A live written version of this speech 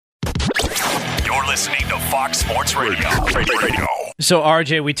listening to Fox Sports Radio. So,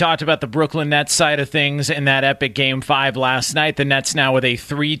 RJ, we talked about the Brooklyn Nets side of things in that epic Game 5 last night. The Nets now with a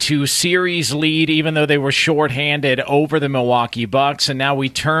 3-2 series lead, even though they were shorthanded over the Milwaukee Bucks. And now we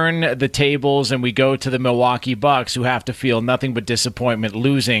turn the tables and we go to the Milwaukee Bucks, who have to feel nothing but disappointment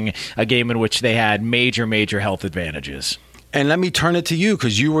losing a game in which they had major health advantages. And let me turn it to you,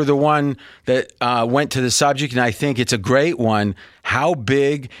 because you were the one that went to the subject, and I think it's a great one. How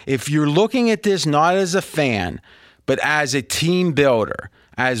big, if you're looking at this not as a fan, but as a team builder,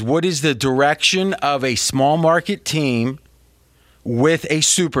 as what is the direction of a small market team with a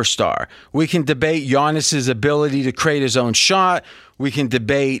superstar? We can debate Giannis's ability to create his own shot. We can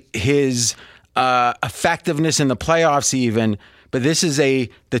debate his effectiveness in the playoffs even. But this is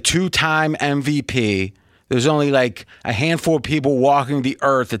the two-time MVP. There's only like a handful of people walking the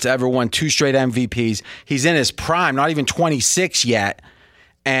earth that's ever won 2 straight MVPs. He's in his prime, not even 26 yet.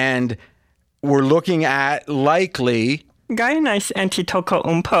 And we're looking at likely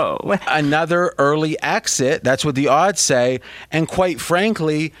another early exit. That's what the odds say. And quite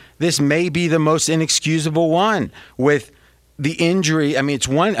frankly, this may be the most inexcusable one with the injury. I mean, it's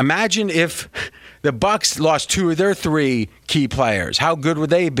one. Imagine if the Bucks lost 2 of their 3 key players. How good would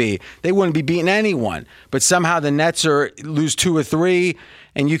they be? They wouldn't be beating anyone. But somehow the Nets lose 2 or 3,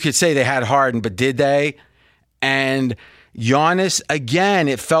 and you could say they had Harden, but did they? And Giannis, again,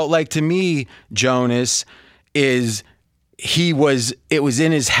 it felt like to me, Jonas, it was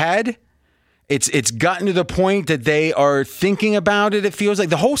in his head. It's gotten to the point that they are thinking about it. It feels like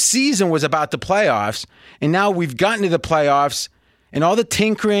the whole season was about the playoffs, and now we've gotten to the playoffs, and all the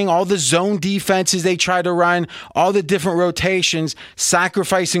tinkering, all the zone defenses they try to run, all the different rotations,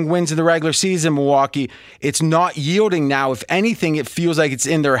 sacrificing wins in the regular season, Milwaukee, it's not yielding now. If anything, it feels like it's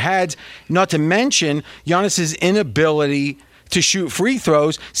in their heads. Not to mention Giannis's inability to shoot free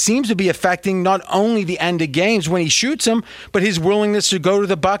throws seems to be affecting not only the end of games when he shoots them, but his willingness to go to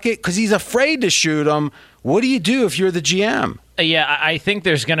the bucket because he's afraid to shoot them. What do you do if you're the GM? Yeah, I think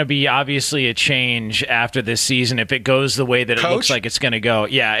there's going to be obviously a change after this season if it goes the way that it looks like it's going to go.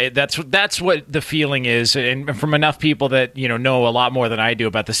 Yeah, that's what the feeling is, and from enough people that know a lot more than I do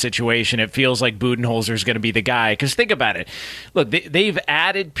about the situation, it feels like Budenholzer is going to be the guy. Because think about it, look, they've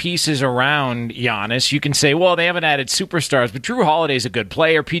added pieces around Giannis. You can say, well, they haven't added superstars, but Drew Holiday's a good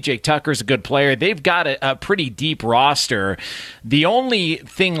player, PJ Tucker's a good player. They've got a pretty deep roster. The only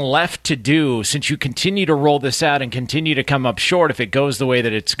thing left to do, since you continue to roll this out and continue to come up short if it goes the way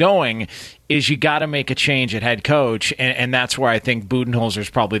that it's going, is you got to make a change at head coach, and that's where I think Budenholzer is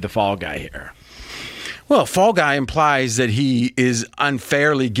probably the fall guy here. Well, fall guy implies that he is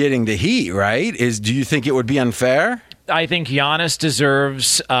unfairly getting the heat, right? Do you think it would be unfair? I think Giannis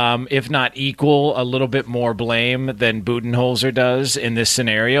deserves, if not equal, a little bit more blame than Budenholzer does in this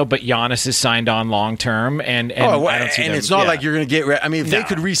scenario. But Giannis is signed on long term, and I don't see them, it's not like you're going to get. I mean, if they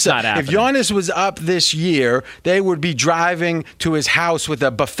could reset, if Giannis was up this year, they would be driving to his house with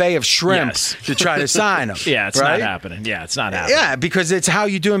a buffet of shrimp to try to sign him. Yeah, it's not happening. Yeah, it's not happening. Yeah, because it's how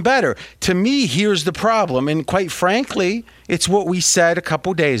you're doing better. To me, here's the problem, and quite frankly, it's what we said a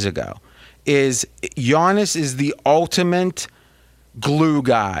couple days ago. Is Giannis is the ultimate glue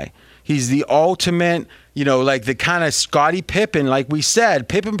guy. He's the ultimate, like the kind of Scottie Pippen, like we said.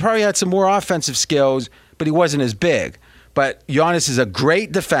 Pippen probably had some more offensive skills, but he wasn't as big. But Giannis is a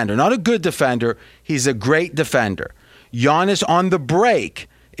great defender, not a good defender. He's a great defender. Giannis on the break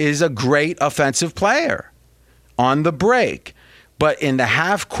is a great offensive player on the break. But in the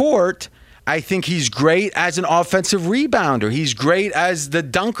half court, I think he's great as an offensive rebounder. He's great as the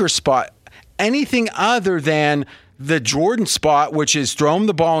dunker spot. Anything other than the Jordan spot, which is throw him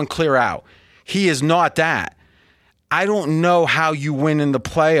the ball and clear out. He is not that. I don't know how you win in the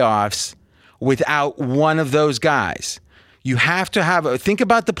playoffs without one of those guys. You have to think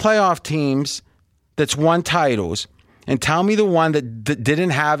about the playoff teams that's won titles and tell me the one that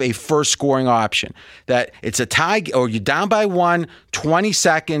didn't have a first scoring option. That it's a tie or you're down by 20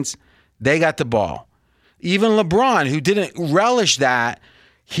 seconds, they got the ball. Even LeBron, who didn't relish that,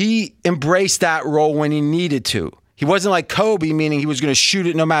 he embraced that role when he needed to. He wasn't like Kobe, meaning he was going to shoot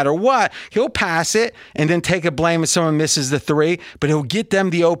it no matter what. He'll pass it and then take a blame if someone misses the 3, but he'll get them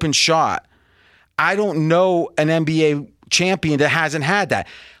the open shot. I don't know an NBA champion that hasn't had that.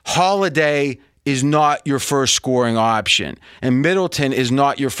 Holiday is not your first scoring option, and Middleton is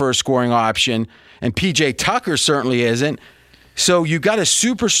not your first scoring option, and PJ Tucker certainly isn't. So you got a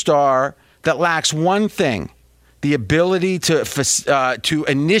superstar that lacks one thing: the ability to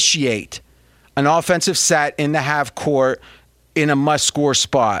initiate an offensive set in the half court in a must-score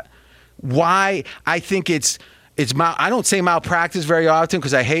spot. Why? I think it's I don't say malpractice very often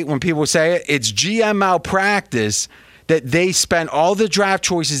because I hate when people say it. It's GM malpractice that they spent all the draft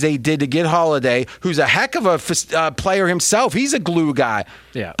choices they did to get Holiday, who's a heck of a player himself. He's a glue guy.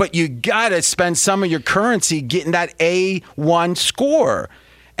 Yeah. But you got to spend some of your currency getting that A1 score.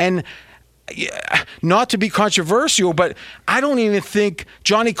 And not to be controversial, but I don't even think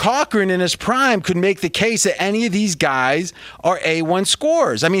Johnny Cochran in his prime could make the case that any of these guys are A1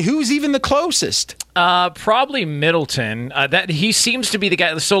 scorers. I mean, who's even the closest? Probably Middleton. That he seems to be the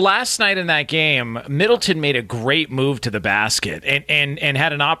guy. So last night in that game, Middleton made a great move to the basket and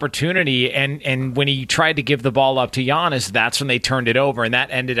had an opportunity. And when he tried to give the ball up to Giannis, that's when they turned it over, and that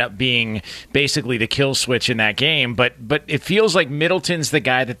ended up being basically the kill switch in that game. But it feels like Middleton's the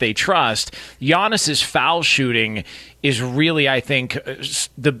guy that they trust. Giannis's foul shooting is really, I think,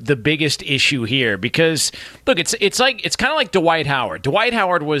 the biggest issue here, because look, it's kind of like Dwight Howard. Dwight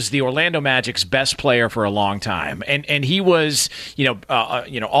Howard was the Orlando Magic's best player for a long time, and he was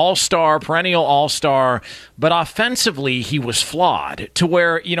all-star, perennial all-star, but offensively he was flawed to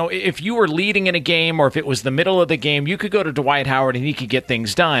where, if you were leading in a game or if it was the middle of the game, you could go to Dwight Howard and he could get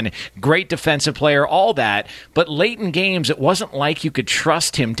things done. Great defensive player, all that, but late in games it wasn't like you could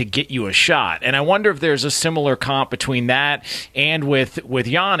trust him to get you a shot. And I wonder if there's a similar comp between that and with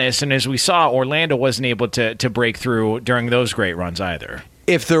Giannis. And as we saw, Orlando wasn't able to break through during those great runs either.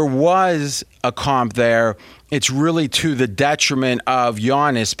 If there was a comp there, it's really to the detriment of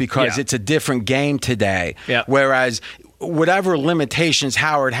Giannis because it's a different game today. Yeah. Whereas whatever limitations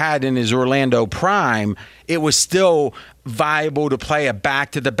Howard had in his Orlando prime, it was still viable to play a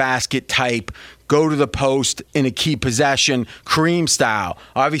back-to-the-basket type, go to the post in a key possession, Kareem style.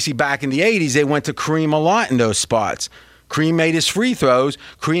 Obviously, back in the 80s, they went to Kareem a lot in those spots. Kareem made his free throws.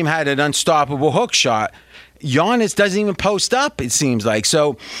 Kareem had an unstoppable hook shot. Giannis doesn't even post up, it seems like.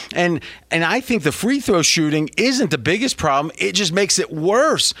 So, and I think the free throw shooting isn't the biggest problem. It just makes it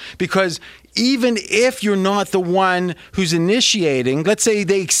worse because even if you're not the one who's initiating, let's say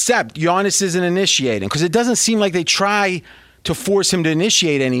they accept Giannis isn't initiating, because it doesn't seem like they try to force him to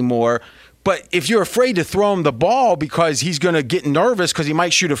initiate anymore. But if you're afraid to throw him the ball because he's going to get nervous because he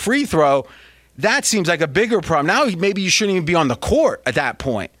might shoot a free throw, that seems like a bigger problem. Now maybe you shouldn't even be on the court at that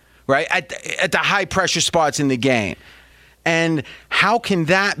point, right? At the high pressure spots in the game. And how can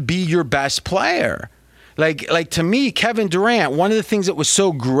that be your best player? Like to me, Kevin Durant, one of the things that was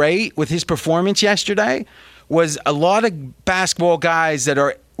so great with his performance yesterday was a lot of basketball guys that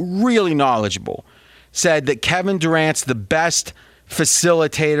are really knowledgeable said that Kevin Durant's the best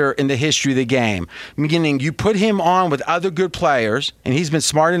facilitator in the history of the game. Meaning you put him on with other good players, and he's been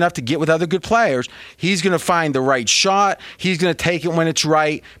smart enough to get with other good players, he's going to find the right shot, he's going to take it when it's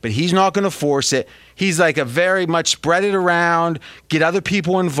right, but he's not going to force it. He's like a very much spread it around, get other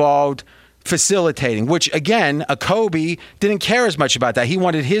people involved, facilitating, which again, a Kobe didn't care as much about that. He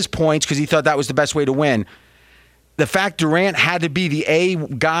wanted his points because he thought that was the best way to win. The fact Durant had to be the A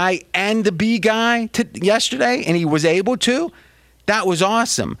guy and the B guy yesterday, and he was able to, that was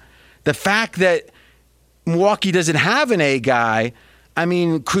awesome. The fact that Milwaukee doesn't have an A guy, I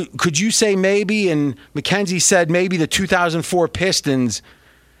mean, could you say maybe, and Mackenzie said maybe the 2004 Pistons,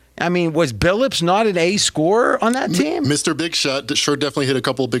 I mean, was Billups not an A scorer on that team? Mr. Big Shot sure definitely hit a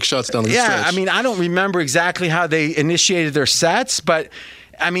couple of big shots down the stretch. Yeah, I mean, I don't remember exactly how they initiated their sets, but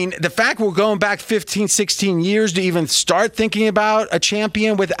I mean, the fact we're going back 15, 16 years to even start thinking about a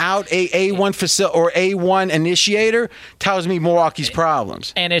champion without a A1 or A1 initiator tells me Milwaukee's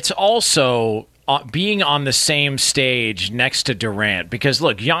problems. And it's also being on the same stage next to Durant, because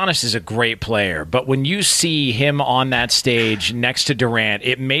look, Giannis is a great player, but when you see him on that stage next to Durant,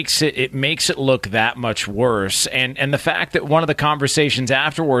 it makes it look that much worse. And the fact that one of the conversations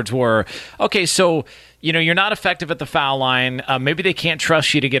afterwards were, okay, so you're not effective at the foul line. Maybe they can't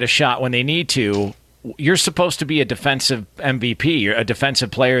trust you to get a shot when they need to. You're supposed to be a defensive MVP, you're a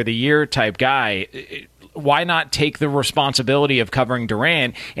defensive player of the year type guy. Why not take the responsibility of covering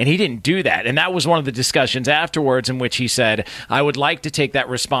Durant? And he didn't do that. And that was one of the discussions afterwards in which he said, I would like to take that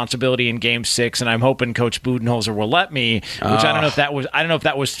responsibility in Game 6, and I'm hoping Coach Budenholzer will let me, which I don't know if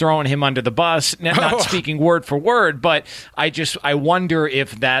that was throwing him under the bus, not speaking word for word, but I wonder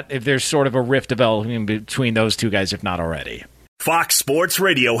if there's sort of a rift developing between those two guys, if not already. Fox Sports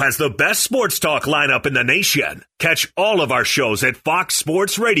Radio has the best sports talk lineup in the nation. Catch all of our shows at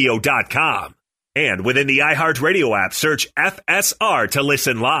foxsportsradio.com. And within the iHeartRadio app, search FSR to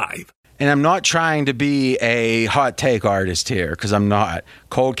listen live. And I'm not trying to be a hot take artist here, because I'm not.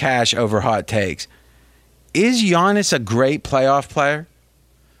 Cold cash over hot takes. Is Giannis a great playoff player?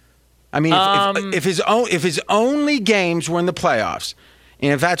 I mean, if his only games were in the playoffs,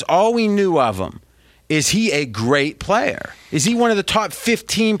 and if that's all we knew of him, is he a great player? Is he one of the top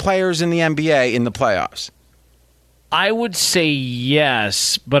 15 players in the NBA in the playoffs? I would say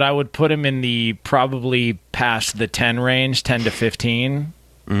yes, but I would put him in the probably past the 10 range, 10 to 15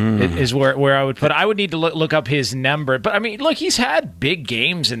 is where I would put it. I would need to look up his number. But, I mean, look, he's had big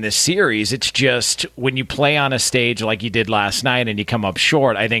games in this series. It's just when you play on a stage like you did last night and you come up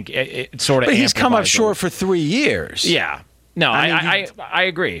short, I think it sort of But he's come up short for 3 years. Yeah. No, I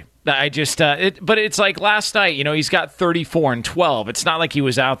agree. I just, but it's like last night, he's got 34 and 12. It's not like he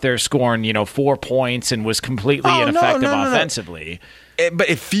was out there scoring, 4 points and was completely ineffective offensively. But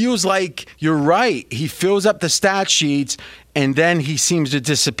it feels like you're right. He fills up the stat sheets and then he seems to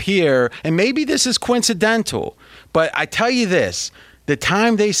disappear. And maybe this is coincidental, but I tell you this. The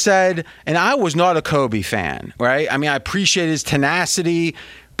time they said, and I was not a Kobe fan, right? I mean, I appreciate his tenacity,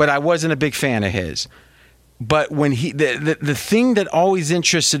 but I wasn't a big fan of his. But when the thing that always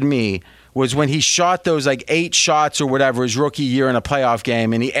interested me was when he shot those like 8 shots or whatever his rookie year in a playoff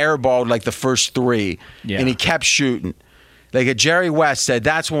game, and he airballed like the first 3, and he kept shooting. Like Jerry West said,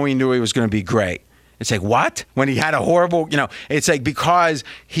 that's when we knew he was going to be great. It's like, what? When he had a horrible, it's like because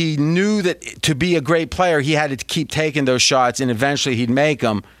he knew that to be a great player, he had to keep taking those shots, and eventually he'd make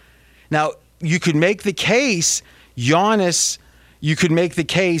them. Now, you could make the case, Giannis,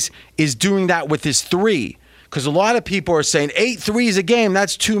 is doing that with his 3. Because a lot of people are saying 8 threes a game,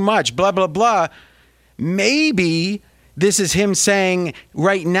 that's too much, blah, blah, blah. Maybe this is him saying,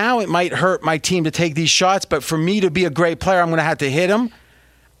 right now it might hurt my team to take these shots, but for me to be a great player, I'm going to have to hit them.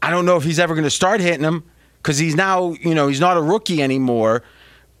 I don't know if he's ever going to start hitting them because he's now, he's not a rookie anymore.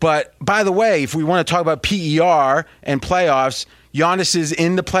 But by the way, if we want to talk about PER and playoffs, Giannis is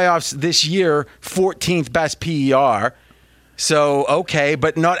in the playoffs this year, 14th best PER. So, okay,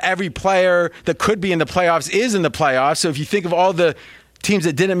 but not every player that could be in the playoffs is in the playoffs. So if you think of all the teams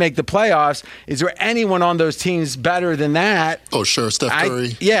that didn't make the playoffs, is there anyone on those teams better than that? Oh, sure, Steph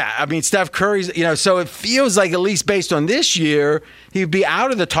Curry. Steph Curry's, so it feels like at least based on this year, he'd be out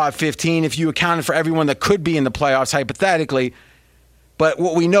of the top 15 if you accounted for everyone that could be in the playoffs, hypothetically. But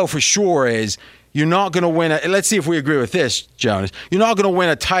what we know for sure is you're not going to win let's see if we agree with this, Jonas. You're not going to win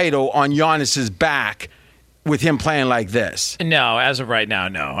a title on Giannis's back with him playing like this. No, as of right now,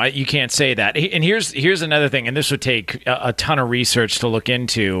 no. You can't say that. And here's another thing, and this would take a ton of research to look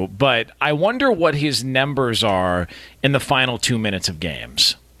into, but I wonder what his numbers are in the final 2 minutes of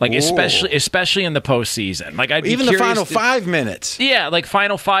games. Like, especially in the postseason. Like, I'd be even the final 5 minutes. Yeah, like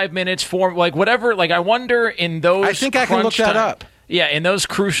final 5 minutes, 4, like whatever. Like, I wonder in those. I think I can look that up. Yeah, in those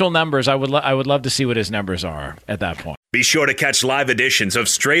crucial numbers, I would love to see what his numbers are at that point. Be sure to catch live editions of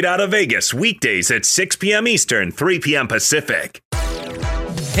Straight Outta Vegas weekdays at 6 p.m. Eastern, 3 p.m. Pacific.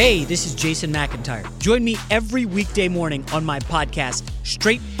 Hey, this is Jason McIntyre. Join me every weekday morning on my podcast,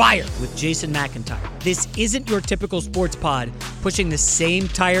 Straight Fire with Jason McIntyre. This isn't your typical sports pod pushing the same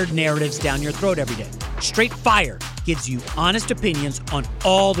tired narratives down your throat every day. Straight Fire gives you honest opinions on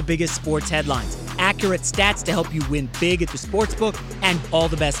all the biggest sports headlines, accurate stats to help you win big at the sportsbook, and all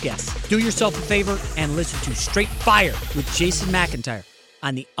the best guests. Do yourself a favor and listen to Straight Fire with Jason McIntyre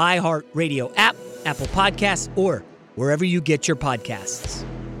on the iHeartRadio app, Apple Podcasts, or wherever you get your podcasts.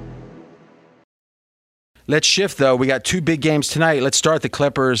 Let's shift, though. We got 2 big games tonight. Let's start the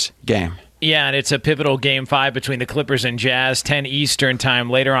Clippers game. Yeah, and it's a pivotal Game 5 between the Clippers and Jazz, 10 Eastern time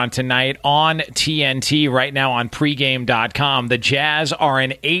later on tonight on TNT, right now on pregame.com. The Jazz are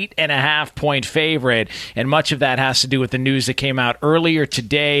an 8.5-point favorite, and much of that has to do with the news that came out earlier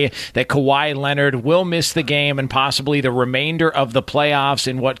today that Kawhi Leonard will miss the game and possibly the remainder of the playoffs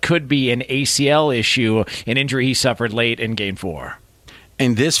in what could be an ACL issue, an injury he suffered late in Game 4.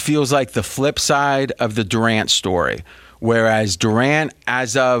 And this feels like the flip side of the Durant story. Whereas Durant,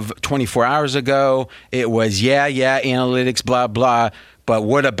 as of 24 hours ago, it was, analytics, blah, blah. But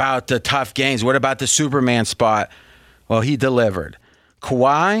what about the tough games? What about the Superman spot? Well, he delivered.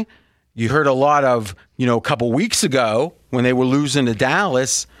 Kawhi, you heard a lot of, a couple weeks ago when they were losing to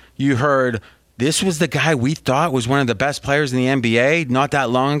Dallas, you heard this was the guy we thought was one of the best players in the NBA not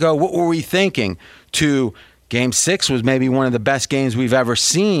that long ago. What were we thinking? To Game 6 was maybe one of the best games we've ever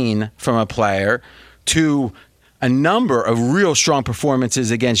seen from a player, to a number of real strong performances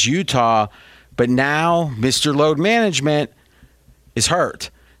against Utah, but now Mr. Load Management is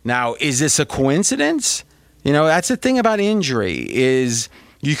hurt. Now, is this a coincidence? That's the thing about injury is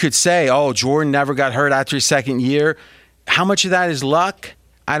you could say, oh, Jordan never got hurt after his second year. How much of that is luck?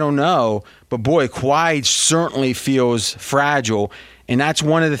 I don't know. But boy, Kawhi certainly feels fragile. And that's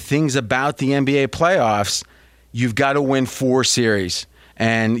one of the things about the NBA playoffs. You've got to win 4 series.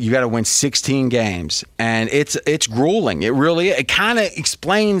 and you got to win 16 games, and it's grueling. It kind of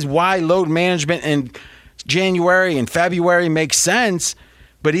explains why load management in January and February makes sense,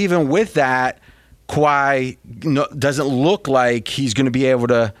 but even with that, Kawhi doesn't look like he's going to be able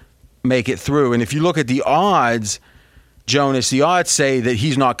to make it through. And if you look at the odds, Jonas, the odds say that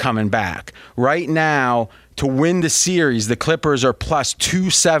he's not coming back. Right now, to win the series, the Clippers are plus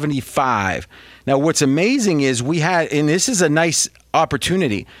 275. Now, what's amazing is we had, and this is a nice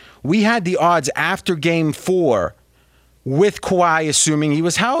opportunity, we had the odds after Game 4 with Kawhi assuming he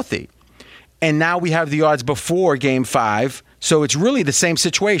was healthy. And now we have the odds before Game 5. So it's really the same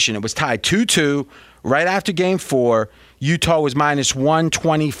situation. It was tied 2-2 right after Game 4. Utah was minus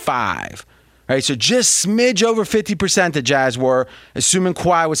 125. Right, so just smidge over 50% the Jazz were, assuming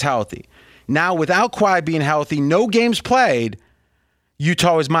Kawhi was healthy. Now, without Kawhi being healthy, no games played,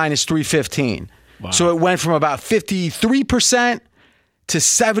 Utah was minus 315. Wow. So it went from about 53% to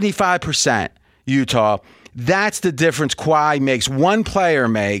 75% Utah. That's the difference Kawhi makes. One player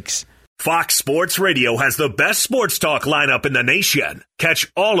makes. Fox Sports Radio has the best sports talk lineup in the nation.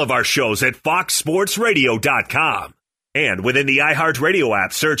 Catch all of our shows at foxsportsradio.com. And within the iHeartRadio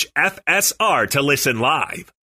app, search FSR to listen live.